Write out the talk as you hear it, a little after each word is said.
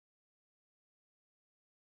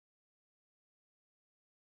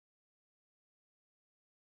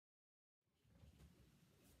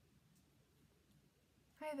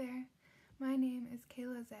Hi there, my name is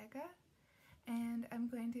Kayla Czaga, and I'm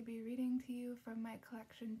going to be reading to you from my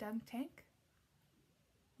collection Dunk Tank.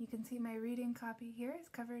 You can see my reading copy here is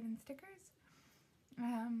covered in stickers.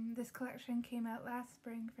 This collection came out last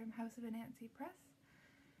spring from House of Anansi Press,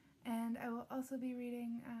 and I will also be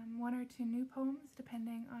reading one or two new poems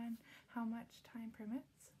depending on how much time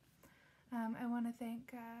permits. I want to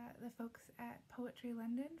thank the folks at Poetry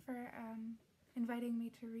London for inviting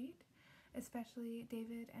me to read, especially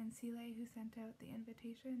David and Sile who sent out the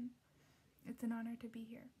invitation. It's an honor to be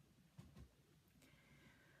here.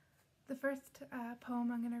 The first poem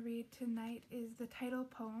I'm going to read tonight is the title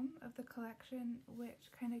poem of the collection, which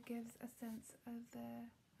kind of gives a sense of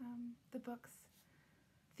the book's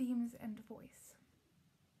themes and voice.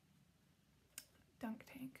 Dunk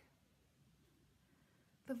Tank.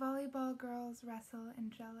 The volleyball girls wrestle in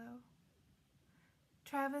jello.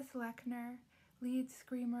 Travis Lechner, lead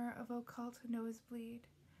screamer of Occult Nosebleed,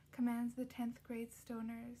 commands the 10th grade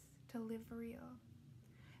stoners to live real.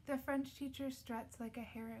 Their French teacher struts like a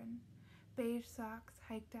heron, beige socks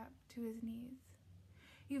hiked up to his knees.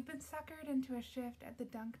 You've been suckered into a shift at the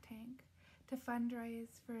Dunk Tank to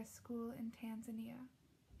fundraise for a school in Tanzania.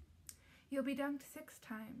 You'll be dunked 6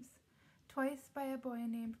 times, twice by a boy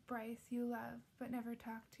named Bryce you love but never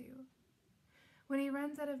talk to. When he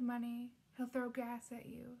runs out of money, he'll throw gas at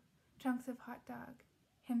you, chunks of hot dog,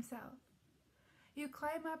 himself. You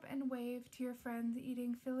climb up and wave to your friends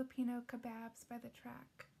eating Filipino kebabs by the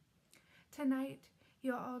track. Tonight,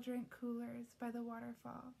 you'll all drink coolers by the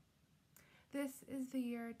waterfall. This is the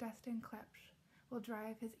year Dustin Klepsch will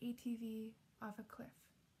drive his ATV off a cliff.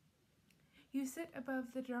 You sit above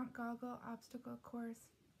the drunk goggle obstacle course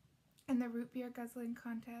and the root beer guzzling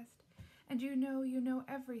contest, and you know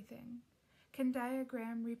everything. Can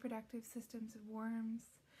diagram reproductive systems of worms,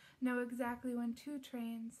 know exactly when 2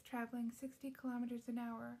 trains traveling 60 kilometers an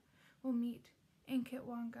hour will meet in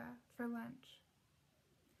Kitwanga for lunch.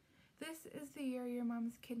 This is the year your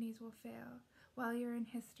mom's kidneys will fail while you're in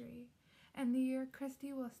history, and the year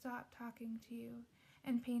Christy will stop talking to you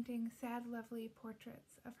and painting sad, lovely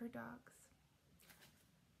portraits of her dogs.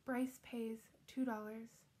 Bryce pays $2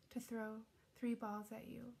 to throw 3 balls at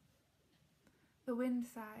you. The wind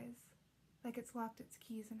sighs like it's locked its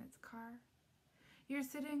keys in its car. You're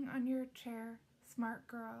sitting on your chair, smart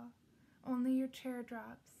girl, only your chair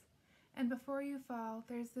drops, and before you fall,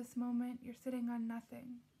 there's this moment you're sitting on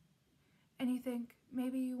nothing, and you think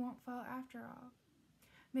maybe you won't fall after all.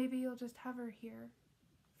 Maybe you'll just hover here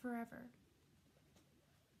forever.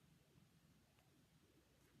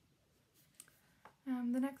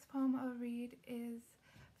 The next poem I'll read is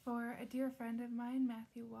for a dear friend of mine,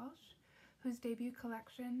 Matthew Walsh, whose debut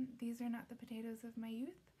collection, These Are Not the Potatoes of My Youth,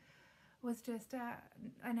 was just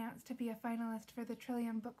announced to be a finalist for the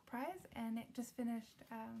Trillium Book Prize, and it just finished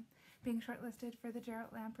being shortlisted for the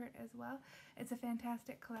Gerald Lampert as well. It's a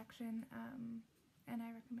fantastic collection, and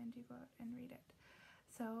I recommend you go out and read it.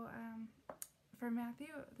 So for Matthew,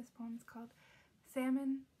 this poem is called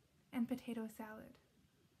Salmon and Potato Salad.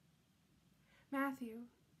 Matthew,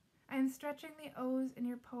 I am stretching the O's in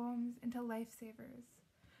your poems into lifesavers,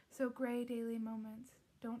 so gray daily moments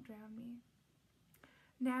don't drown me.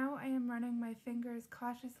 Now I am running my fingers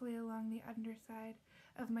cautiously along the underside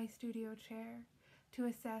of my studio chair to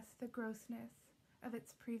assess the grossness of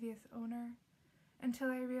its previous owner until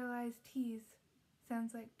I realize tease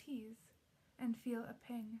sounds like tease and feel a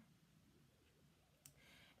ping.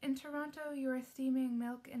 In Toronto, you are steaming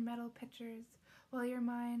milk in metal pitchers while your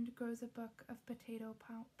mind grows a book of potato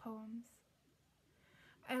poems.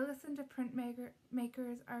 I listen to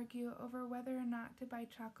printmakers argue over whether or not to buy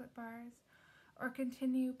chocolate bars or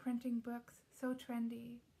continue printing books so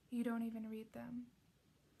trendy you don't even read them.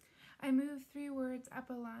 I move 3 words up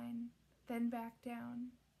a line, then back down.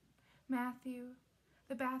 Matthew,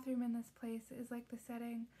 the bathroom in this place is like the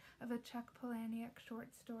setting of a Chuck Palahniuk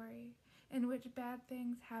short story in which bad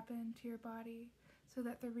things happen to your body so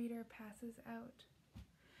that the reader passes out.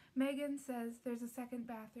 Megan says there's a second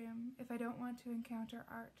bathroom if I don't want to encounter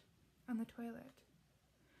art on the toilet.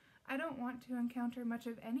 I don't want to encounter much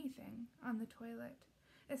of anything on the toilet,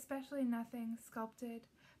 especially nothing sculpted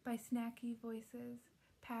by snacky voices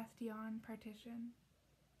past yawn partition.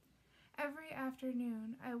 Every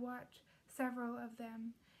afternoon I watch several of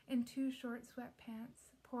them in 2 short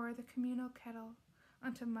sweatpants pour the communal kettle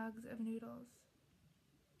onto mugs of noodles.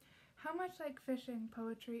 How much like fishing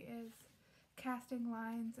poetry is, casting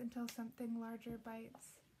lines until something larger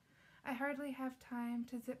bites. I hardly have time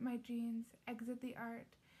to zip my jeans, exit the art,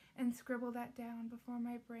 and scribble that down before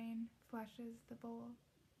my brain flushes the bowl.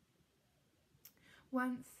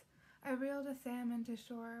 Once, I reeled a salmon to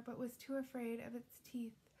shore, but was too afraid of its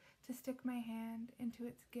teeth to stick my hand into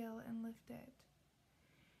its gill and lift it.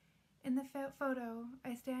 In the photo,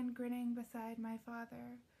 I stand grinning beside my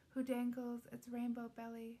father, who dangles its rainbow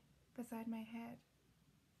belly beside my head.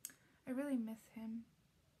 I really miss him.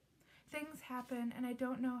 Things happen, and I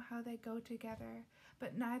don't know how they go together,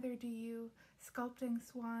 but neither do you, sculpting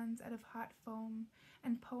swans out of hot foam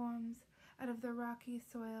and poems out of the rocky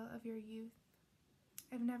soil of your youth.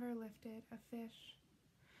 I've never lifted a fish.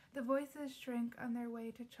 The voices shrink on their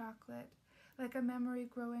way to chocolate, like a memory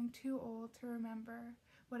growing too old to remember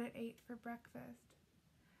what it ate for breakfast.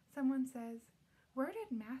 Someone says, "Where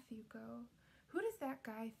did Matthew go? Who does that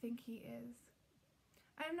guy think he is?"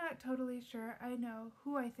 I'm not totally sure I know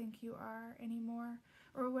who I think you are anymore,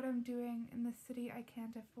 or what I'm doing in the city I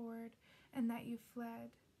can't afford, and that you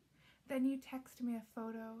fled. Then you text me a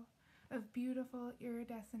photo of beautiful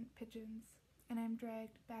iridescent pigeons, and I'm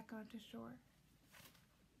dragged back onto shore.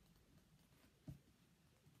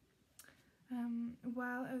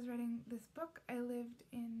 While I was writing this book, I lived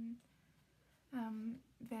in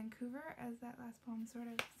Vancouver, as that last poem sort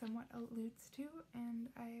of somewhat alludes to, and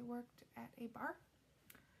I worked at a bar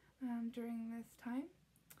during this time,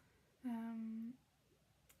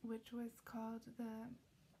 which was called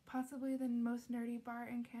possibly the most nerdy bar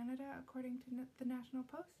in Canada, according to the National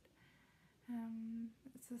Post.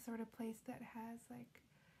 It's the sort of place that has like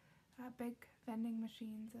big vending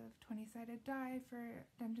machines of 20-sided die for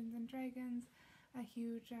Dungeons and Dragons, a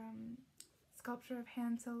huge sculpture of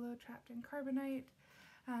Han Solo trapped in carbonite.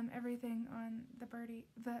 Everything on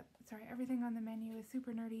everything on the menu is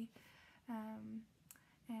super nerdy,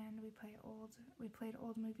 and we played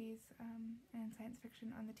old movies and science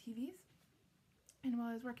fiction on the TVs. And while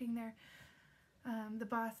I was working there, the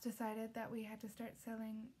boss decided that we had to start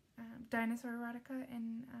selling dinosaur erotica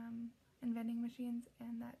in vending machines,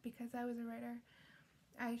 and that because I was a writer,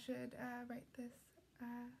 I should write this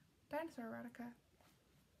dinosaur erotica.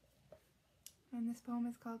 And this poem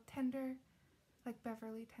is called Tender, like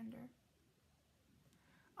Beverly Tender.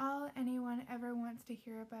 All anyone ever wants to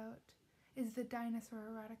hear about is the dinosaur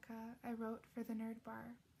erotica I wrote for the nerd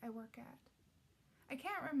bar I work at. I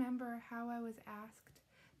can't remember how I was asked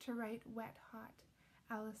to write Wet Hot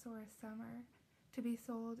Allosaurus Summer to be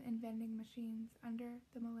sold in vending machines under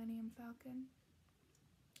the Millennium Falcon.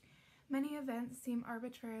 Many events seem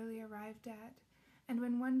arbitrarily arrived at, and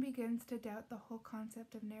when one begins to doubt the whole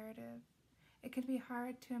concept of narrative, it can be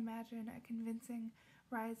hard to imagine a convincing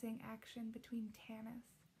rising action between Tanis,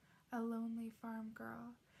 a lonely farm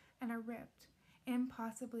girl, and a ripped,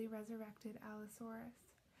 impossibly resurrected Allosaurus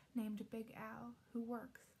named Big Al, who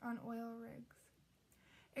works on oil rigs.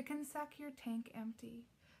 It can suck your tank empty,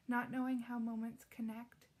 not knowing how moments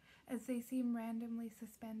connect as they seem randomly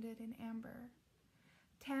suspended in amber.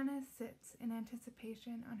 Tanis sits in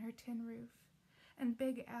anticipation on her tin roof, and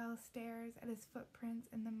Big Al stares at his footprints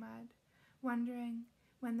in the mud, wondering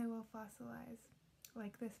when they will fossilize,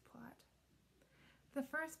 like this plot. The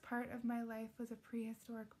first part of my life was a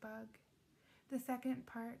prehistoric bug. The second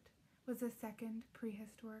part was a second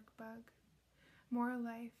prehistoric bug. More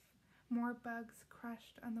life, more bugs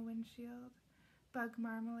crushed on the windshield, bug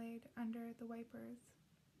marmalade under the wipers.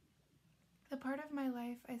 The part of my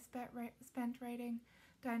life I spent writing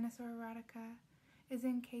dinosaur erotica is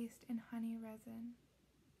encased in honey resin.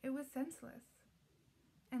 It was senseless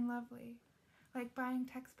and lovely, like buying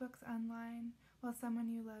textbooks online while someone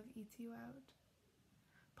you love eats you out.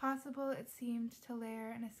 Possible it seemed to layer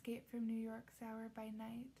an escape from New York sour by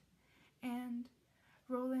night, and,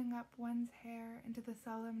 rolling up one's hair into the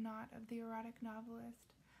solemn knot of the erotic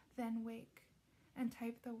novelist, then wake and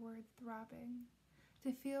type the word throbbing,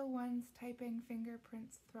 to feel one's typing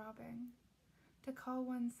fingerprints throbbing, to call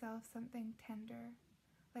oneself something tender,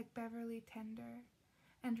 like Beverly Tender,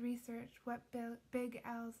 and research what Big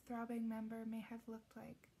Al's throbbing member may have looked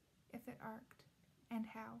like, if it arced, and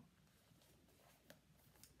how.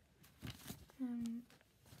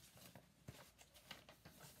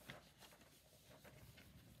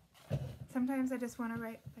 Sometimes I just want to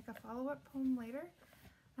write like a follow-up poem later,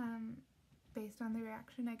 based on the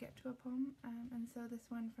reaction I get to a poem, and so this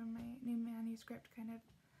one from my new manuscript kind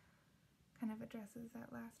of addresses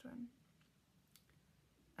that last one.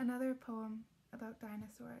 Another poem about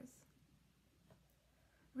dinosaurs.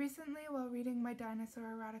 Recently, while reading my dinosaur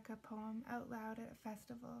erotica poem out loud at a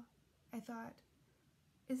festival, I thought,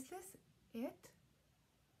 is this it?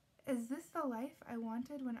 Is this the life I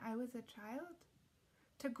wanted when I was a child?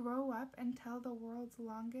 To grow up and tell the world's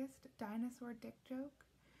longest dinosaur dick joke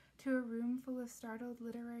to a room full of startled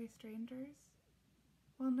literary strangers?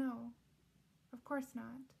 Well, no, of course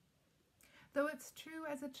not. Though it's true,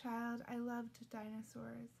 as a child I loved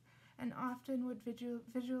dinosaurs, and often would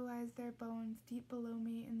visualize their bones deep below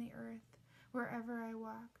me in the earth, wherever I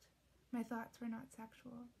walked. My thoughts were not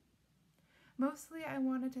sexual. Mostly I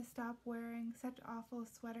wanted to stop wearing such awful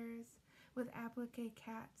sweaters with applique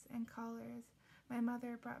cats and collars my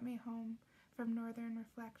mother brought me home from Northern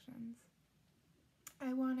Reflections.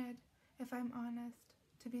 I wanted, if I'm honest,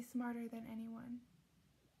 to be smarter than anyone.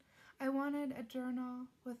 I wanted a journal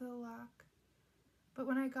with a lock, but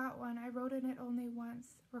when I got one, I wrote in it only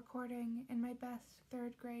once, recording in my best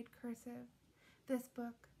third-grade cursive, "This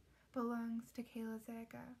book belongs to Kayla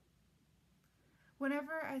Czaga."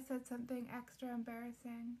 Whenever I said something extra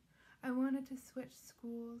embarrassing, I wanted to switch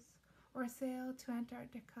schools or sail to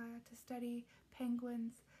Antarctica to study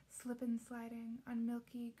penguins slip-and-sliding on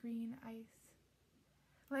milky green ice.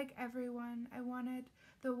 Like everyone, I wanted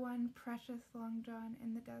the one precious long john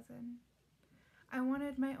in the dozen. I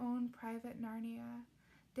wanted my own private Narnia,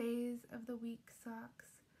 days of the week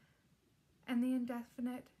socks, and the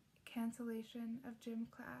indefinite cancellation of gym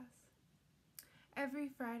class. Every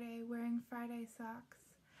Friday, wearing Friday socks,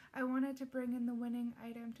 I wanted to bring in the winning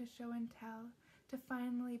item to show and tell to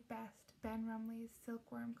finally best Ben Rumley's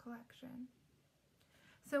silkworm collection.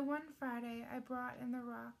 So one Friday, I brought in the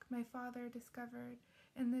rock my father discovered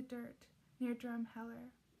in the dirt near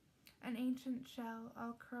Drumheller, an ancient shell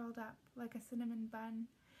all curled up like a cinnamon bun,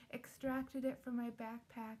 extracted it from my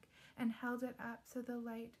backpack and held it up so the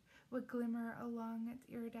light would glimmer along its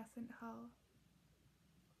iridescent hull.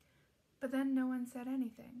 But then no one said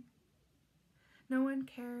anything. No one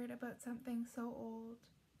cared about something so old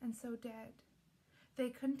and so dead. They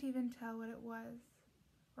couldn't even tell what it was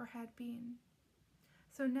or had been.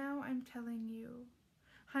 So now I'm telling you,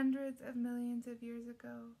 hundreds of millions of years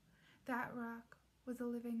ago, that rock was a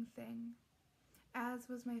living thing, as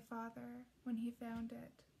was my father when he found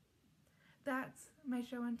it. That's my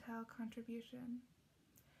show and tell contribution.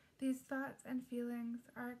 These thoughts and feelings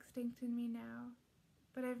are extinct in me now,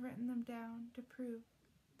 but I've written them down to prove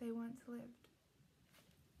they once lived.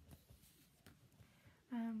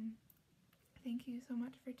 Thank you so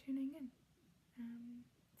much for tuning in.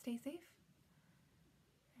 Stay safe,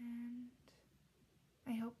 and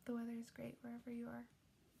I hope the weather is great wherever you are.